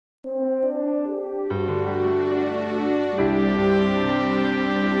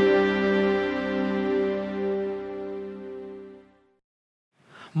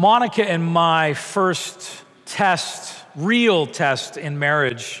Monica and my first real test in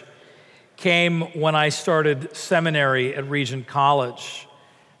marriage came when I started seminary at Regent College.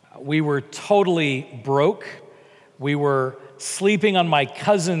 We were totally broke. We were sleeping on my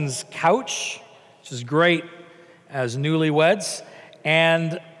cousin's couch, which is great as newlyweds.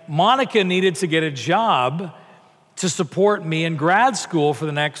 And Monica needed to get a job to support me in grad school for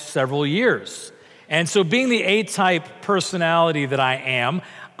the next several years. And so being the A-type personality that I am,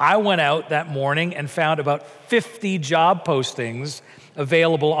 I went out that morning and found about 50 job postings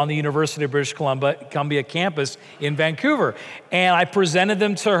available on the University of British Columbia campus in Vancouver. And I presented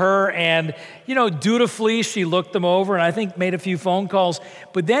them to her, and, dutifully she looked them over and I think made a few phone calls,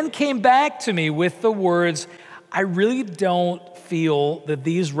 but then came back to me with the words, I really don't feel that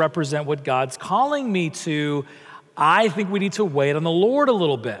these represent what God's calling me to. I think we need to wait on the Lord a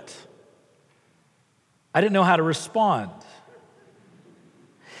little bit. I didn't know how to respond.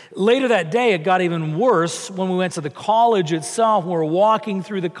 Later that day, it got even worse when we went to the college itself. We were walking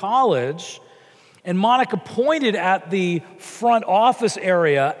through the college, and Monica pointed at the front office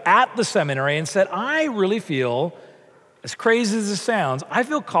area at the seminary and said, I really feel, as crazy as it sounds, I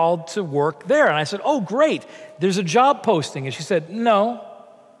feel called to work there. And I said, oh, great, there's a job posting. And she said, no.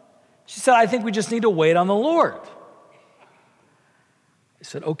 She said, I think we just need to wait on the Lord. I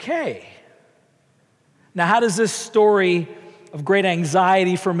said, okay. Now, how does this story of great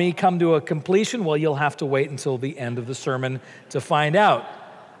anxiety for me come to a completion? Well, you'll have to wait until the end of the sermon to find out.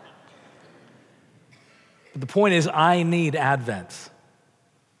 But the point is, I need Advent.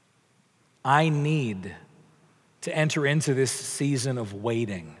 I need to enter into this season of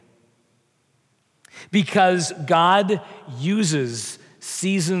waiting. Because God uses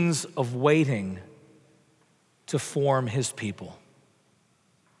seasons of waiting to form His people,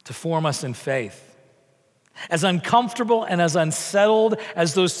 to form us in faith. As uncomfortable and as unsettled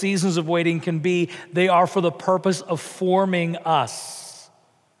as those seasons of waiting can be, they are for the purpose of forming us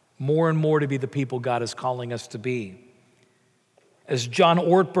more and more to be the people God is calling us to be. As John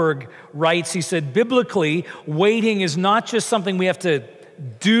Ortberg writes, he said, biblically, waiting is not just something we have to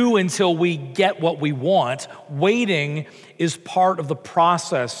do until we get what we want. Waiting is part of the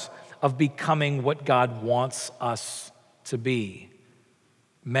process of becoming what God wants us to be,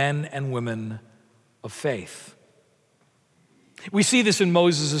 men and women of faith. We see this in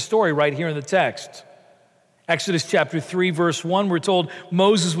Moses' story right here in the text. Exodus chapter 3, verse 1, we're told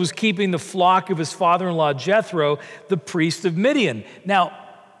Moses was keeping the flock of his father-in-law Jethro, the priest of Midian. Now,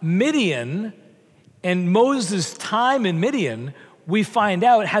 Midian and Moses' time in Midian, we find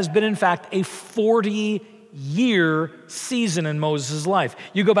out, has been in fact a 40-year season in Moses' life.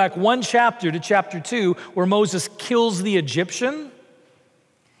 You go back one chapter to chapter 2, where Moses kills the Egyptian.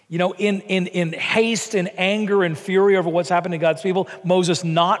 In haste and anger and fury over what's happened to God's people, Moses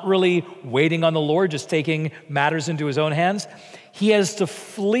not really waiting on the Lord, just taking matters into his own hands. He has to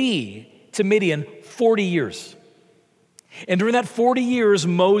flee to Midian 40 years. And during that 40 years,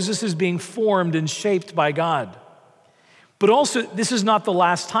 Moses is being formed and shaped by God. But also, this is not the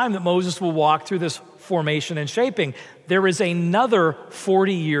last time that Moses will walk through this formation and shaping. There is another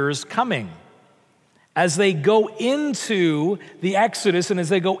 40 years coming. As they go into the Exodus and as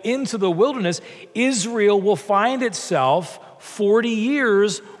they go into the wilderness, Israel will find itself 40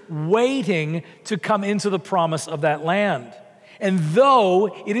 years waiting to come into the promise of that land. And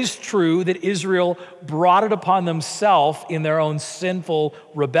though it is true that Israel brought it upon themselves in their own sinful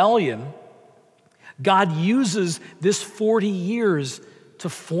rebellion, God uses this 40 years to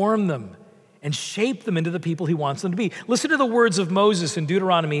form them and shape them into the people He wants them to be. Listen to the words of Moses in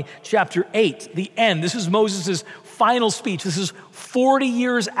Deuteronomy chapter 8, the end. This is Moses' final speech. This is 40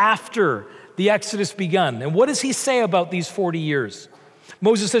 years after the Exodus begun. And what does he say about these 40 years?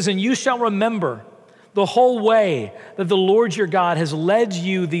 Moses says, and you shall remember the whole way that the Lord your God has led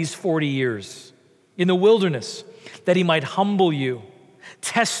you these 40 years in the wilderness, that He might humble you,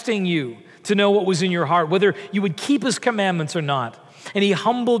 testing you to know what was in your heart, whether you would keep His commandments or not. And He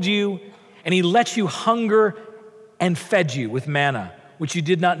humbled you, and He let you hunger and fed you with manna, which you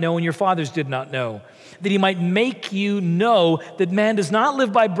did not know and your fathers did not know, that He might make you know that man does not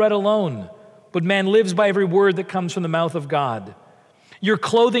live by bread alone, but man lives by every word that comes from the mouth of God. Your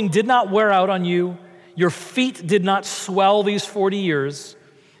clothing did not wear out on you. Your feet did not swell these 40 years.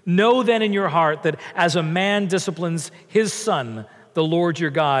 Know then in your heart that as a man disciplines his son, the Lord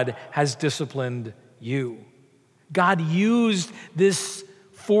your God has disciplined you. God used this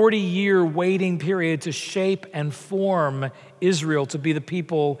 40-year waiting period to shape and form Israel to be the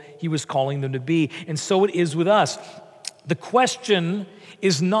people He was calling them to be. And so it is with us. The question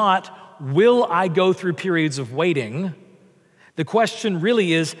is not, will I go through periods of waiting? The question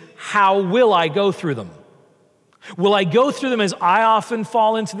really is, how will I go through them? Will I go through them as I often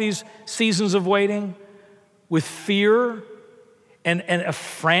fall into these seasons of waiting, with fear and a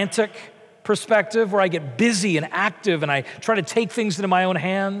frantic perspective where I get busy and active and I try to take things into my own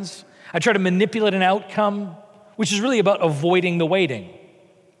hands? I try to manipulate an outcome, which is really about avoiding the waiting.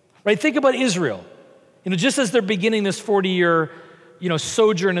 Right? Think about Israel. Just as they're beginning this 40-year,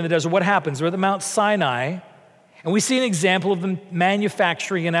 sojourn in the desert, what happens? They're at the Mount Sinai, and we see an example of them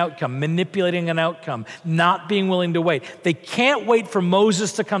manufacturing an outcome, manipulating an outcome, not being willing to wait. They can't wait for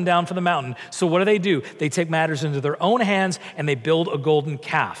Moses to come down from the mountain. So what do? They take matters into their own hands and they build a golden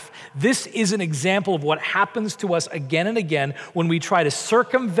calf. This is an example of what happens to us again and again when we try to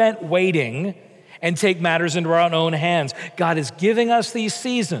circumvent waiting and take matters into our own hands. God is giving us these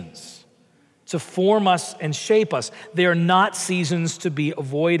seasons to form us and shape us. They are not seasons to be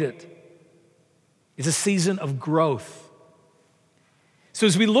avoided. It's a season of growth. So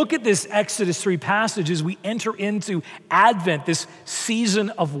as we look at this Exodus 3 passage, as we enter into Advent, this season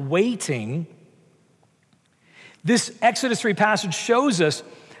of waiting, this Exodus 3 passage shows us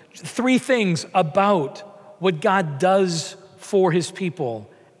three things about what God does for his people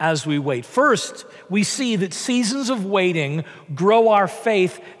as we wait. First, we see that seasons of waiting grow our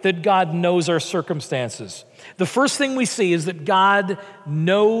faith that God knows our circumstances. The first thing we see is that God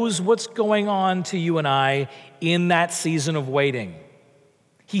knows what's going on to you and I in that season of waiting.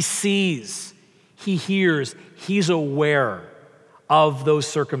 He sees, he hears, he's aware of those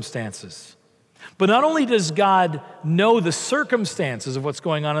circumstances. But not only does God know the circumstances of what's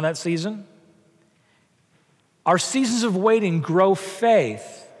going on in that season, our seasons of waiting grow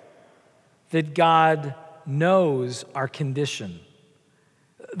faith that God knows our condition,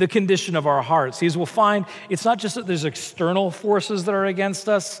 the condition of our hearts. As we'll find, it's not just that there's external forces that are against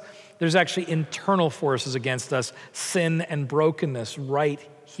us, there's actually internal forces against us, sin and brokenness right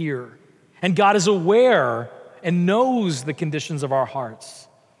here. And God is aware and knows the conditions of our hearts.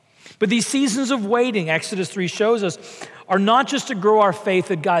 But these seasons of waiting, Exodus 3 shows us, are not just to grow our faith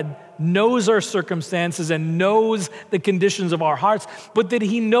that God knows our circumstances and knows the conditions of our hearts, but that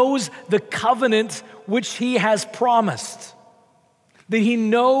he knows the covenant which he has promised. That he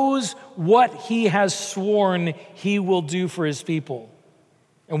knows what he has sworn he will do for his people.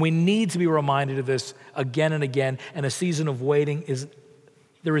 And we need to be reminded of this again and again. And a season of waiting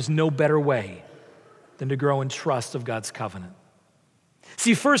there is no better way than to grow in trust of God's covenant.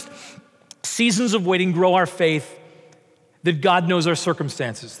 See, first, seasons of waiting grow our faith that God knows our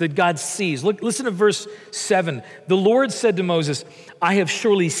circumstances, that God sees. Listen to verse 7. The Lord said to Moses, I have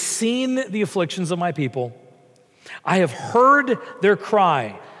surely seen the afflictions of my people. I have heard their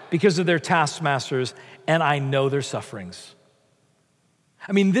cry because of their taskmasters, and I know their sufferings.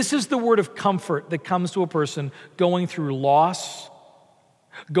 I mean, this is the word of comfort that comes to a person going through loss,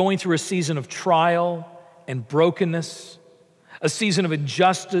 going through a season of trial and brokenness, a season of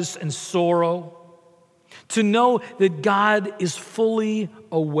injustice and sorrow, to know that God is fully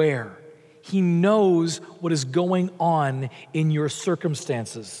aware. He knows what is going on in your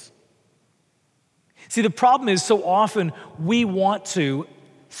circumstances. See, the problem is so often we want to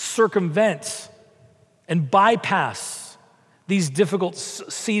circumvent and bypass these difficult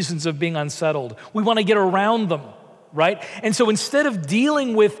seasons of being unsettled. We want to get around them, right? And so instead of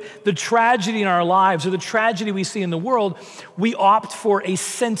dealing with the tragedy in our lives or the tragedy we see in the world, we opt for a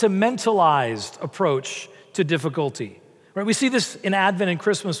sentimentalized approach to difficulty, right? We see this in Advent and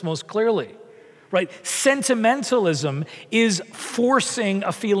Christmas most clearly, right? Sentimentalism is forcing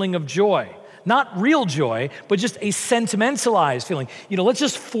a feeling of joy. Not real joy, but just a sentimentalized feeling. Let's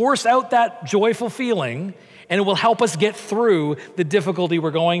just force out that joyful feeling and it will help us get through the difficulty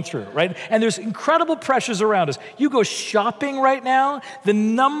we're going through, right? And there's incredible pressures around us. You go shopping right now, the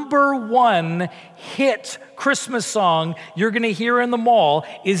number one hit Christmas song you're gonna hear in the mall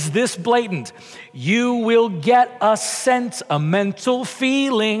is this blatant. You will get a sentimental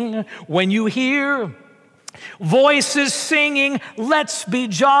feeling when you hear voices singing, let's be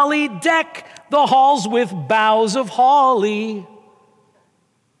jolly, deck the halls with boughs of holly.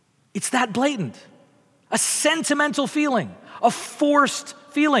 It's that blatant. A sentimental feeling, a forced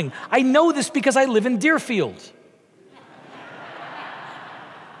feeling. I know this because I live in Deerfield.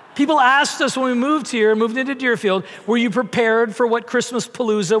 People asked us when we moved into Deerfield, were you prepared for what Christmas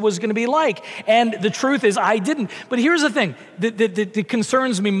Palooza was going to be like? And the truth is, I didn't. But here's the thing that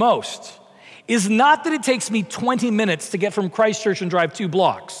concerns me most is not that it takes me 20 minutes to get from Christchurch and drive 2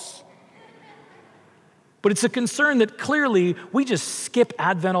 blocks. But it's a concern that clearly we just skip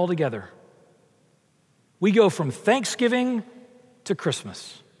Advent altogether. We go from Thanksgiving to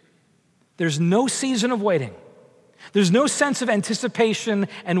Christmas. There's no season of waiting. There's no sense of anticipation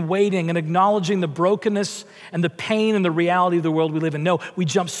and waiting and acknowledging the brokenness and the pain and the reality of the world we live in. No, we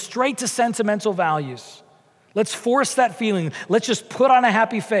jump straight to sentimental values. Let's force that feeling. Let's just put on a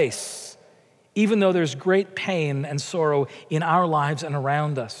happy face, even though there's great pain and sorrow in our lives and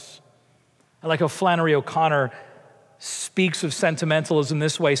around us. I like how Flannery O'Connor speaks of sentimentalism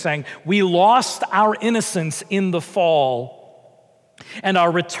this way, saying, "We lost our innocence in the fall, and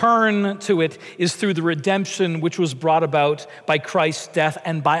our return to it is through the redemption which was brought about by Christ's death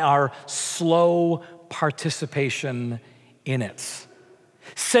and by our slow participation in it."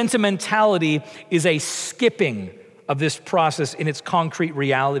 Sentimentality is a skipping of this process in its concrete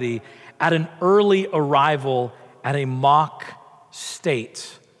reality at an early arrival at a mock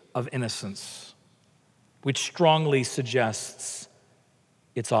state of innocence, which strongly suggests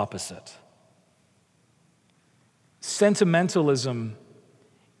its opposite. Sentimentalism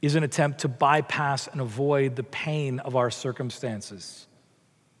is an attempt to bypass and avoid the pain of our circumstances.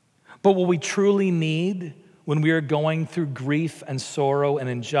 But what we truly need when we are going through grief and sorrow and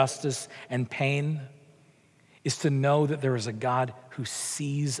injustice and pain is to know that there is a God who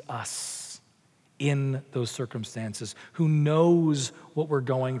sees us in those circumstances, who knows what we're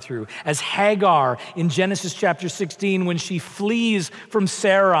going through. As Hagar in Genesis chapter 16, when she flees from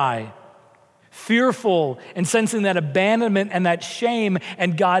Sarai, fearful and sensing that abandonment and that shame,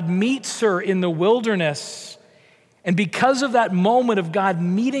 and God meets her in the wilderness. And because of that moment of God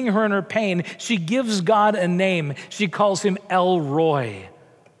meeting her in her pain, she gives God a name. She calls him El Roi,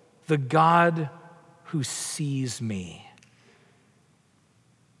 the God who sees me.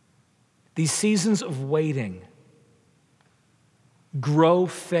 These seasons of waiting grow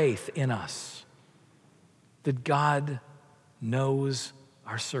faith in us that God knows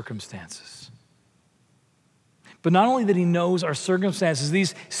our circumstances. But not only that he knows our circumstances,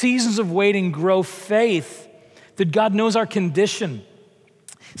 these seasons of waiting grow faith that God knows our condition.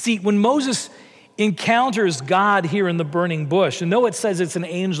 See, when Moses encounters God here in the burning bush, and though it says it's an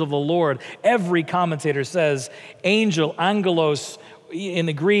angel of the Lord, every commentator says angel, angelos, in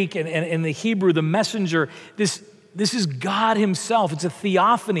the Greek and in the Hebrew, the messenger, this is God himself. It's a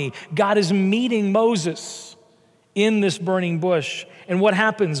theophany. God is meeting Moses in this burning bush. And what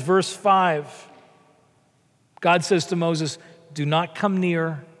happens? Verse 5, God says to Moses, "Do not come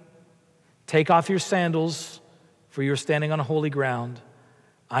near. Take off your sandals, for you're standing on holy ground.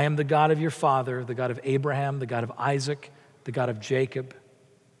 I am the God of your father, the God of Abraham, the God of Isaac, the God of Jacob."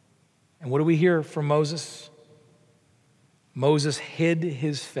 And what do we hear from Moses? Moses hid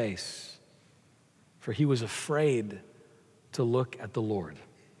his face, for he was afraid to look at the Lord.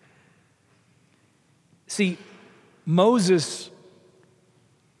 See, Moses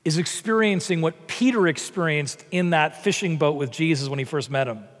is experiencing what Peter experienced in that fishing boat with Jesus when he first met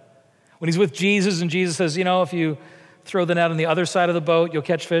him. When he's with Jesus and Jesus says, if you throw the net on the other side of the boat, you'll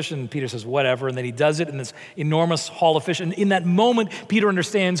catch fish. And Peter says, whatever. And then he does it in this enormous haul of fish. And in that moment, Peter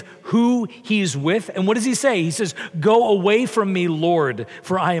understands who he's with. And what does he say? He says, "Go away from me, Lord,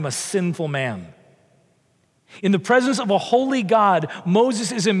 for I am a sinful man." In the presence of a holy God,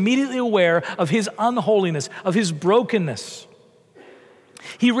 Moses is immediately aware of his unholiness, of his brokenness.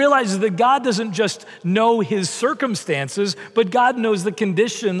 He realizes that God doesn't just know his circumstances, but God knows the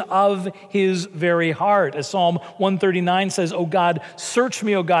condition of his very heart. As Psalm 139 says, "O God, search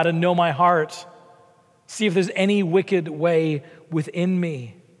me, O God, and know my heart. See if there's any wicked way within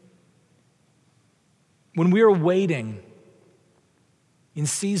me." When we are waiting, in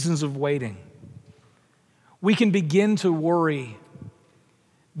seasons of waiting, we can begin to worry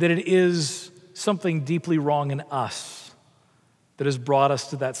that it is something deeply wrong in us that has brought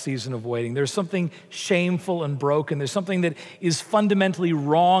us to that season of waiting. There's something shameful and broken. There's something that is fundamentally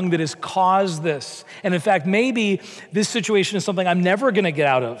wrong that has caused this. And in fact, maybe this situation is something I'm never going to get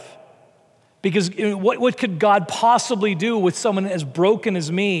out of. Because what could God possibly do with someone as broken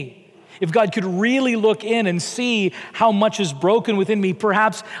as me? If God could really look in and see how much is broken within me,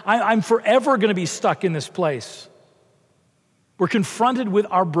 perhaps I'm forever going to be stuck in this place. We're confronted with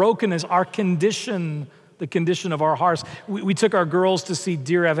our brokenness, our condition, the condition of our hearts. We took our girls to see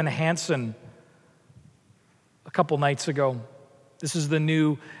Dear Evan Hansen a couple nights ago. This is the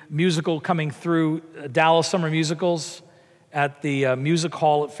new musical coming through Dallas Summer Musicals at the Music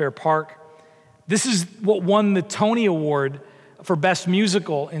Hall at Fair Park. This is what won the Tony Award for Best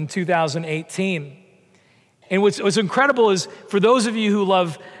Musical in 2018. And what's incredible is, for those of you who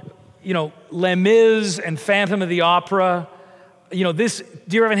love, Les Mis and Phantom of the Opera, this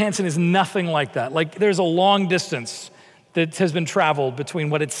Dear Evan Hansen is nothing like that. Like, there's a long distance that has been traveled between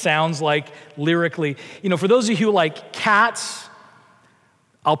what it sounds like lyrically. For those of you who like Cats,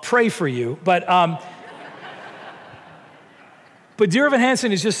 I'll pray for you. But But Dear Evan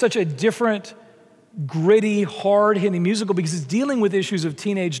Hansen is just such a different, gritty, hard-hitting musical because it's dealing with issues of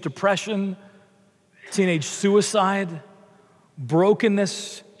teenage depression, teenage suicide,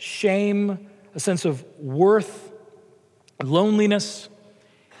 brokenness, shame, a sense of worth, loneliness.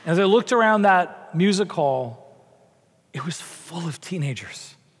 As I looked around that music hall, it was full of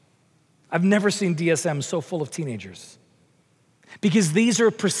teenagers. I've never seen DSM so full of teenagers because these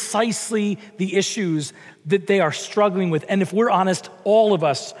are precisely the issues that they are struggling with. And if we're honest, all of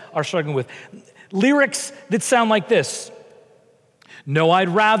us are struggling with. Lyrics that sound like this. No, I'd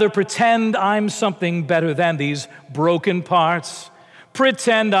rather pretend I'm something better than these broken parts.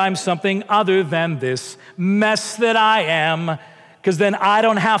 Pretend I'm something other than this mess that I am, because then I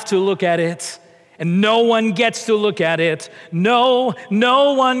don't have to look at it, and no one gets to look at it. No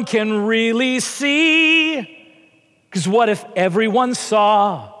one can really see. Because what if everyone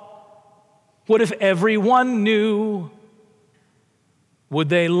saw? What if everyone knew? Would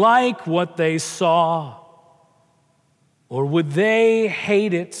they like what they saw? Or would they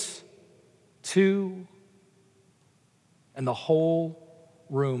hate it too? And the whole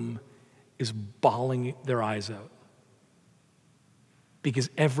room is bawling their eyes out. Because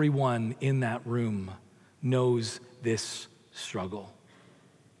everyone in that room knows this struggle.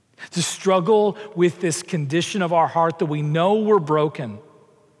 To struggle with this condition of our heart that we know we're broken.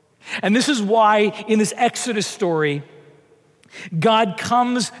 And this is why in this Exodus story, God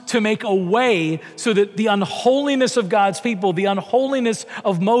comes to make a way so that the unholiness of God's people, the unholiness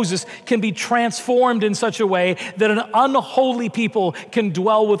of Moses, can be transformed in such a way that an unholy people can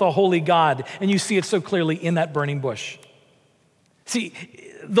dwell with a holy God. And you see it so clearly in that burning bush. See,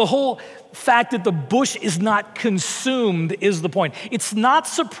 the whole fact that the bush is not consumed is the point. It's not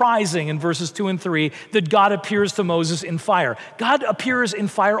surprising in verses 2 and 3 that God appears to Moses in fire. God appears in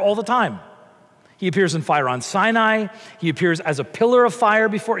fire all the time. He appears in fire on Sinai. He appears as a pillar of fire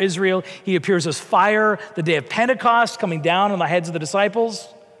before Israel. He appears as fire the day of Pentecost coming down on the heads of the disciples,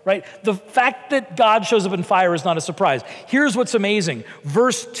 right? The fact that God shows up in fire is not a surprise. Here's what's amazing.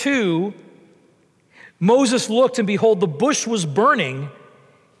 Verse 2, Moses looked and behold, the bush was burning,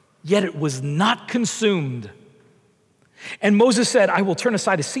 yet it was not consumed. And Moses said, I will turn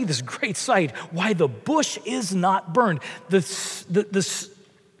aside to see this great sight, why the bush is not burned. The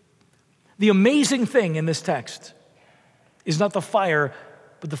amazing thing in this text is not the fire,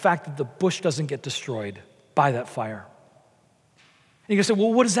 but the fact that the bush doesn't get destroyed by that fire. And you can say,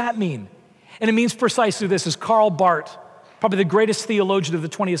 well, what does that mean? And it means precisely this, as Karl Barth, probably the greatest theologian of the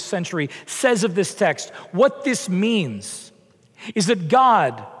 20th century, says of this text. What this means is that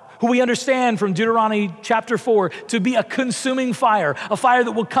God, who we understand from Deuteronomy chapter 4 to be a consuming fire, a fire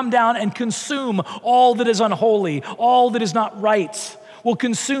that will come down and consume all that is unholy, all that is not right, will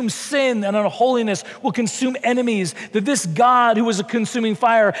consume sin and unholiness, will consume enemies, that this God who is a consuming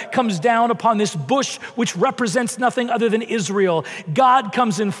fire comes down upon this bush which represents nothing other than Israel. God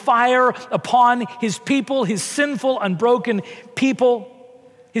comes in fire upon his people, his sinful, unbroken people.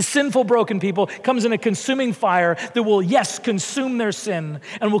 His sinful, broken people comes in a consuming fire that will, yes, consume their sin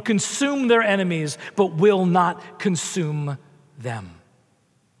and will consume their enemies, but will not consume them.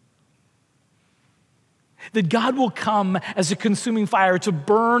 That God will come as a consuming fire to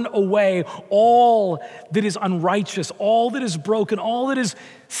burn away all that is unrighteous, all that is broken, all that is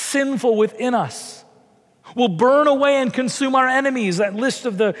sinful within us. Will burn away and consume our enemies, that list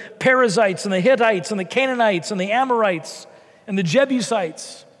of the Perizzites and the Hittites and the Canaanites and the Amorites and the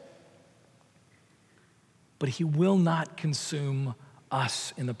Jebusites. But he will not consume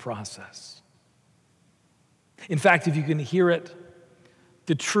us in the process. In fact, if you can hear it,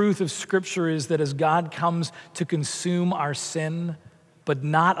 the truth of Scripture is that as God comes to consume our sin, but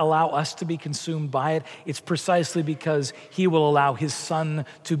not allow us to be consumed by it, it's precisely because he will allow his Son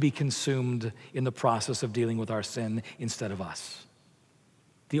to be consumed in the process of dealing with our sin instead of us.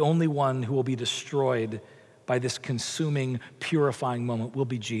 The only one who will be destroyed by this consuming, purifying moment will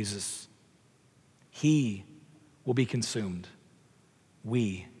be Jesus. He will be consumed.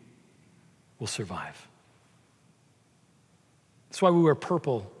 We will survive. That's why we wear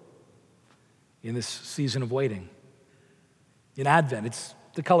purple in this season of waiting. In Advent, it's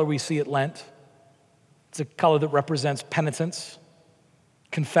the color we see at Lent. It's a color that represents penitence,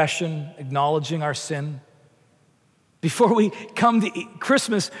 confession, acknowledging our sin. Before we come to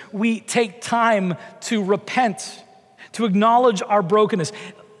Christmas, we take time to repent, to acknowledge our brokenness.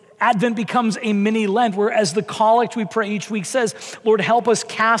 Advent becomes a mini Lent, where as the collect we pray each week says, Lord, help us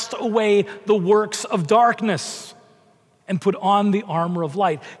cast away the works of darkness and put on the armor of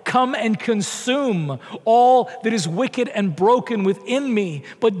light. Come and consume all that is wicked and broken within me,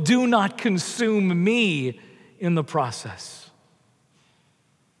 but do not consume me in the process.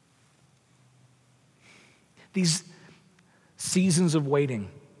 These seasons of waiting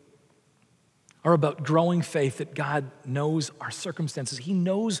are about growing faith that God knows our circumstances. He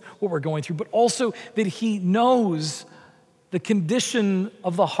knows what we're going through, but also that He knows the condition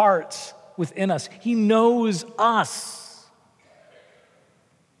of the heart within us. He knows us.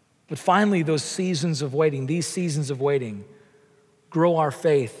 But finally, these seasons of waiting, grow our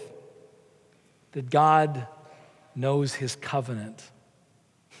faith that God knows His covenant.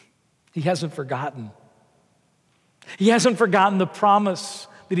 He hasn't forgotten. He hasn't forgotten the promise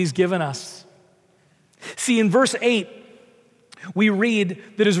that He's given us. See, in verse 8, we read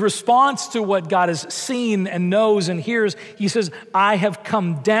that His response to what God has seen and knows and hears, He says, I have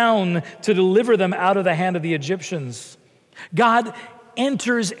come down to deliver them out of the hand of the Egyptians. God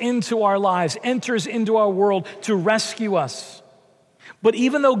enters into our lives, enters into our world to rescue us. But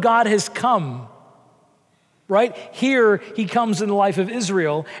even though God has come, right, here He comes in the life of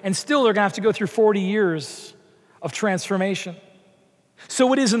Israel, and still they're going to have to go through 40 years of transformation.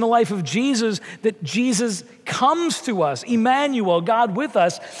 So it is in the life of Jesus that Jesus comes to us, Emmanuel, God with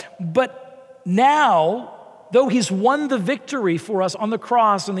us. But now, though He's won the victory for us on the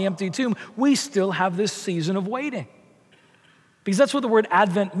cross and the empty tomb, we still have this season of waiting. Because that's what the word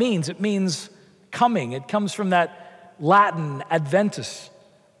Advent means. It means coming. It comes from that Latin adventus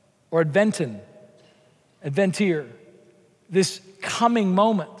or adventin, adventir, this coming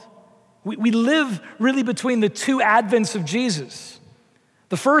moment. We live really between the two advents of Jesus.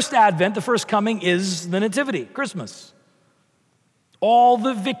 The first advent, the first coming, is the Nativity, Christmas. All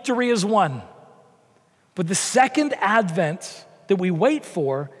the victory is won. But the second advent that we wait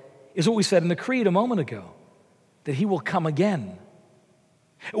for is what we said in the Creed a moment ago, that He will come again.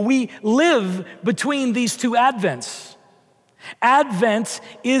 We live between these two advents. Advent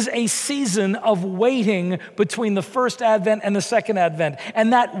is a season of waiting between the first advent and the second advent,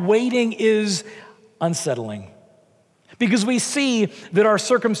 and that waiting is unsettling. Because we see that our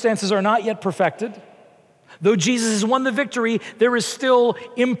circumstances are not yet perfected. Though Jesus has won the victory, there is still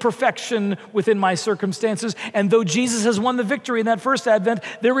imperfection within my circumstances. And though Jesus has won the victory in that first advent,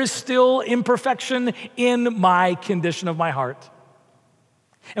 there is still imperfection in my condition of my heart.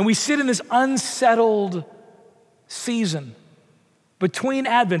 And we sit in this unsettled season between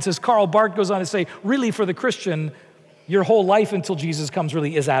advents, as Karl Barth goes on to say, really for the Christian, your whole life until Jesus comes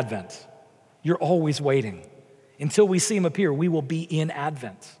really is Advent. You're always waiting. Until we see Him appear, we will be in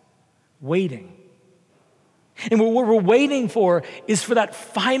Advent, waiting. And what we're waiting for is for that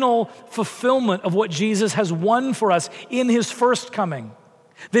final fulfillment of what Jesus has won for us in His first coming.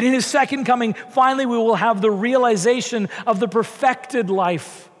 That in His second coming, finally we will have the realization of the perfected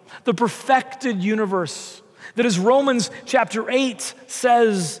life, the perfected universe. That as Romans chapter 8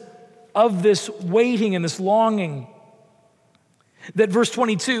 says of this waiting and this longing, that verse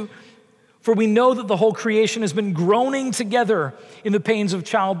 22, for we know that the whole creation has been groaning together in the pains of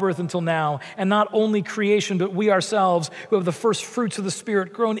childbirth until now. And not only creation, but we ourselves who have the first fruits of the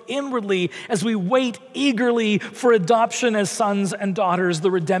Spirit groan inwardly as we wait eagerly for adoption as sons and daughters,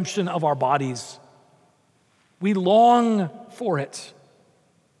 the redemption of our bodies. We long for it.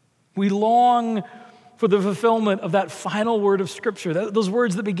 We long for the fulfillment of that final word of Scripture, those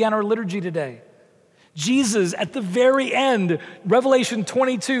words that began our liturgy today. Jesus, at the very end, Revelation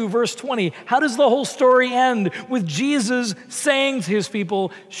 22, verse 20, how does the whole story end? With Jesus saying to His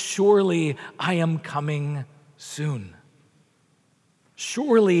people, surely I am coming soon.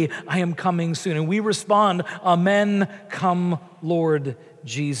 Surely I am coming soon. And we respond, Amen, come Lord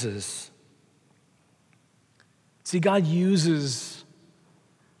Jesus. See, God uses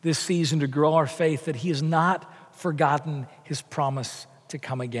this season to grow our faith that He has not forgotten His promise to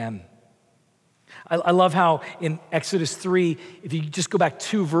come again. I love how in Exodus 3, if you just go back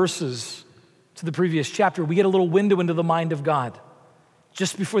 2 verses to the previous chapter, we get a little window into the mind of God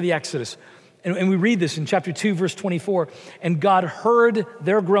just before the Exodus. And we read this in chapter 2, verse 24. And God heard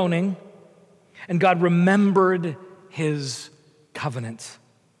their groaning, and God remembered His covenant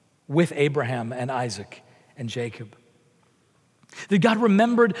with Abraham and Isaac and Jacob. That God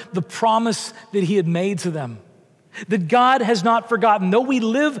remembered the promise that He had made to them. That God has not forgotten. Though we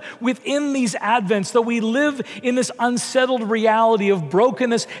live within these advents, though we live in this unsettled reality of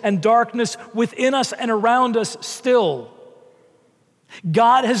brokenness and darkness within us and around us still,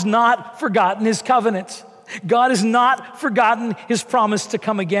 God has not forgotten His covenant. God has not forgotten His promise to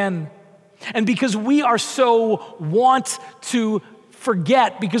come again. And because we are so want to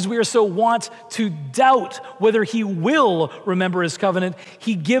forget, because we are so want to doubt whether He will remember His covenant,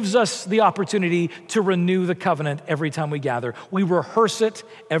 He gives us the opportunity to renew the covenant every time we gather. We rehearse it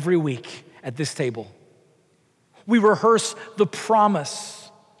every week at this table. We rehearse the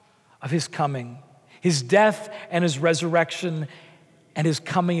promise of His coming, his death and his resurrection and his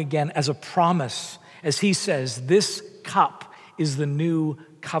coming again as a promise, as he says, this cup is the new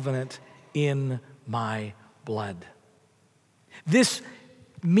covenant in my blood. This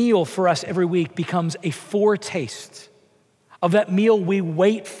meal for us every week becomes a foretaste of that meal we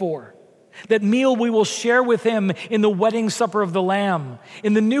wait for, that meal we will share with him in the wedding supper of the Lamb.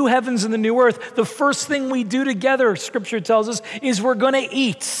 In the new heavens and the new earth, the first thing we do together, Scripture tells us, is we're going to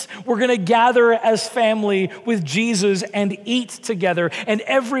eat. We're going to gather as family with Jesus and eat together. And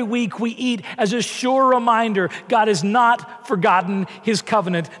every week we eat as a sure reminder God has not forgotten his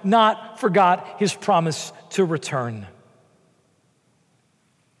covenant, not forgot his promise to return.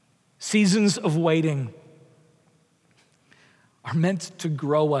 Seasons of waiting are meant to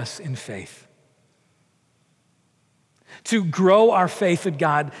grow us in faith, to grow our faith that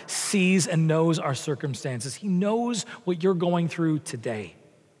God sees and knows our circumstances. He knows what you're going through today.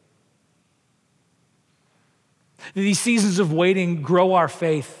 These seasons of waiting grow our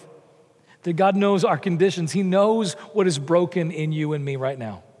faith, that God knows our conditions. He knows what is broken in you and me right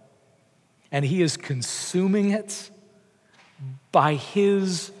now. And he is consuming it by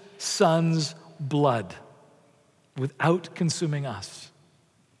his Son's blood without consuming us.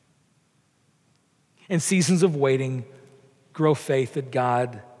 In seasons of waiting, grow faith that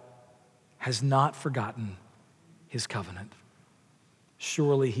God has not forgotten his covenant.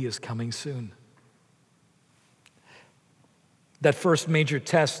 Surely he is coming soon. That first major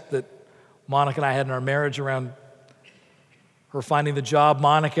test that Monica and I had in our marriage around her finding the job,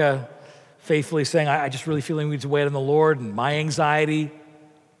 Monica faithfully saying, I just really feel we need to wait on the Lord, and my anxiety.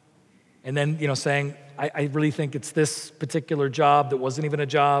 And then, saying, I really think it's this particular job that wasn't even a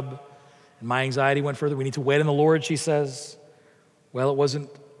job. And my anxiety went further. We need to wait on the Lord, she says. Well, it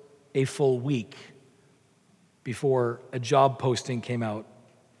wasn't a full week before a job posting came out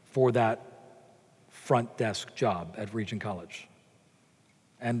for that front desk job at Regent College.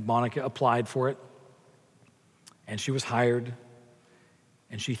 And Monica applied for it. And she was hired.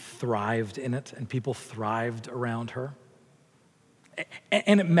 And she thrived in it. And people thrived around her.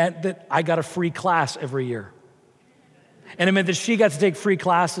 And it meant that I got a free class every year. And it meant that she got to take free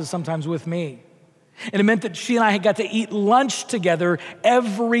classes sometimes with me. And it meant that she and I got to eat lunch together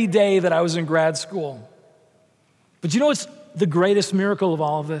every day that I was in grad school. But you know what's the greatest miracle of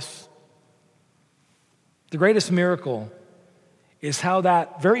all of this? The greatest miracle is how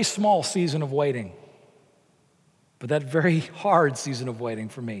that very small season of waiting, but that very hard season of waiting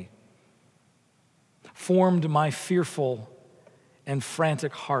for me, formed my fearful and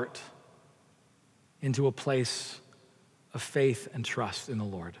frantic heart into a place of faith and trust in the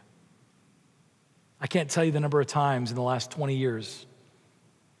Lord. I can't tell you the number of times in the last 20 years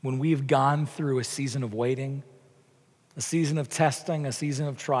when we've gone through a season of waiting, a season of testing, a season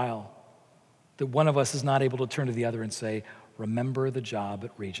of trial, that one of us is not able to turn to the other and say, remember the job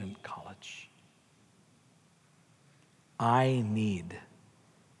at Regent College. I need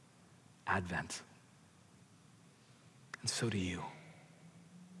Advent. And so do you.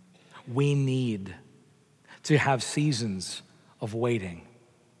 We need to have seasons of waiting,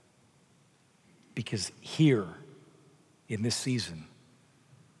 because here in this season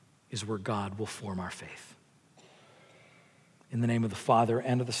is where God will form our faith. In the name of the Father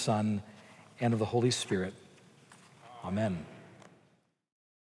and of the Son and of the Holy Spirit, amen.